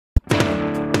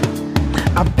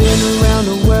I've been around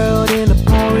the world in the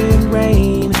pouring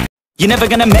rain. You're never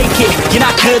gonna make it, you're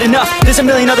not good enough. There's a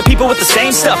million other people with the same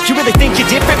stuff. You really think you're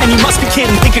different? Man, you must be kidding.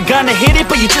 Think you're gonna hit it,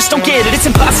 but you just don't get it. It's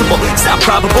impossible, it's not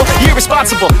probable, you're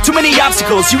irresponsible. Too many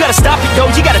obstacles, you gotta stop it, yo.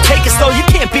 You gotta take it slow, you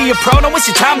can't be a pro. Don't waste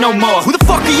your time no more. Who the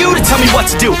fuck are you to tell me what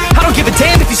to do? I don't give a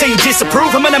damn if you say you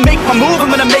disapprove. I'm gonna make my move,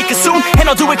 I'm gonna make it soon. And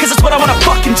I'll do it cause it's what I wanna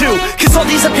fucking do. Cause all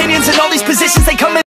these opinions and all these positions, they come in